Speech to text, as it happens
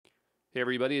Hey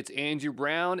everybody, it's Andrew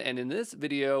Brown, and in this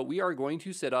video we are going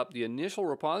to set up the initial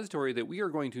repository that we are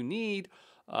going to need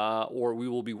or we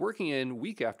will be working in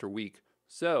week after week.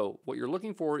 So what you're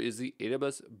looking for is the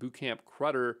AWS Bootcamp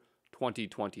Crutter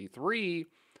 2023,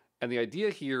 and the idea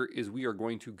here is we are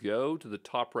going to go to the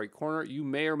top right corner. You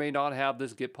may or may not have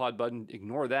this Git pod button,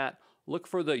 ignore that. Look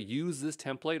for the use this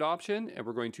template option, and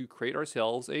we're going to create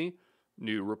ourselves a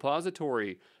new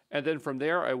repository. And then from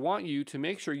there, I want you to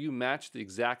make sure you match the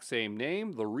exact same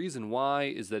name. The reason why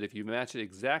is that if you match it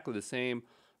exactly the same,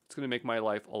 it's going to make my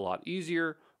life a lot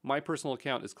easier. My personal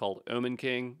account is called Omen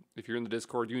King. If you're in the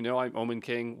Discord, you know I'm Omen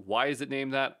King. Why is it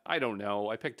named that? I don't know.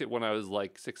 I picked it when I was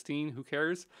like 16. Who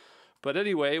cares? But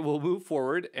anyway, we'll move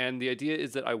forward. And the idea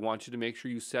is that I want you to make sure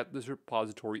you set this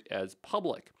repository as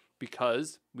public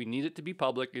because we need it to be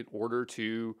public in order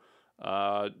to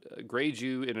grade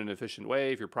you in an efficient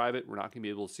way. If you're private, we're not going to be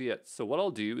able to see it. So what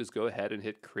I'll do is go ahead and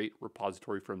hit create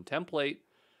repository from template,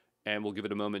 and we'll give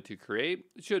it a moment to create.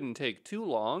 It shouldn't take too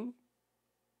long.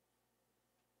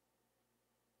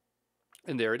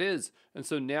 And there it is. And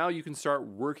so now you can start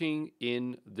working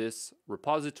in this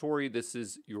repository. This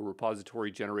is your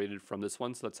repository generated from this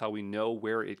one. So that's how we know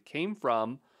where it came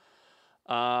from.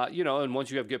 And once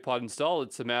you have Gitpod installed,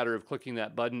 it's a matter of clicking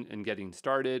that button and getting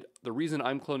started. The reason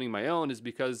I'm cloning my own is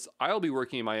because I'll be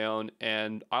working in my own,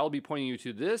 and I'll be pointing you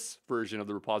to this version of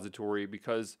the repository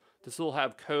because this will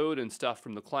have code and stuff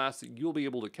from the class that you'll be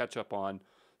able to catch up on.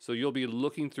 So you'll be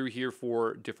looking through here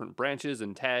for different branches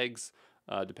and tags.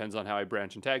 Depends on how I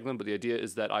branch and tag them, but the idea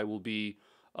is that I will be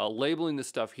labeling this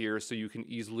stuff here so you can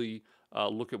easily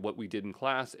look at what we did in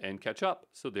class and catch up.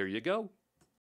 So there you go.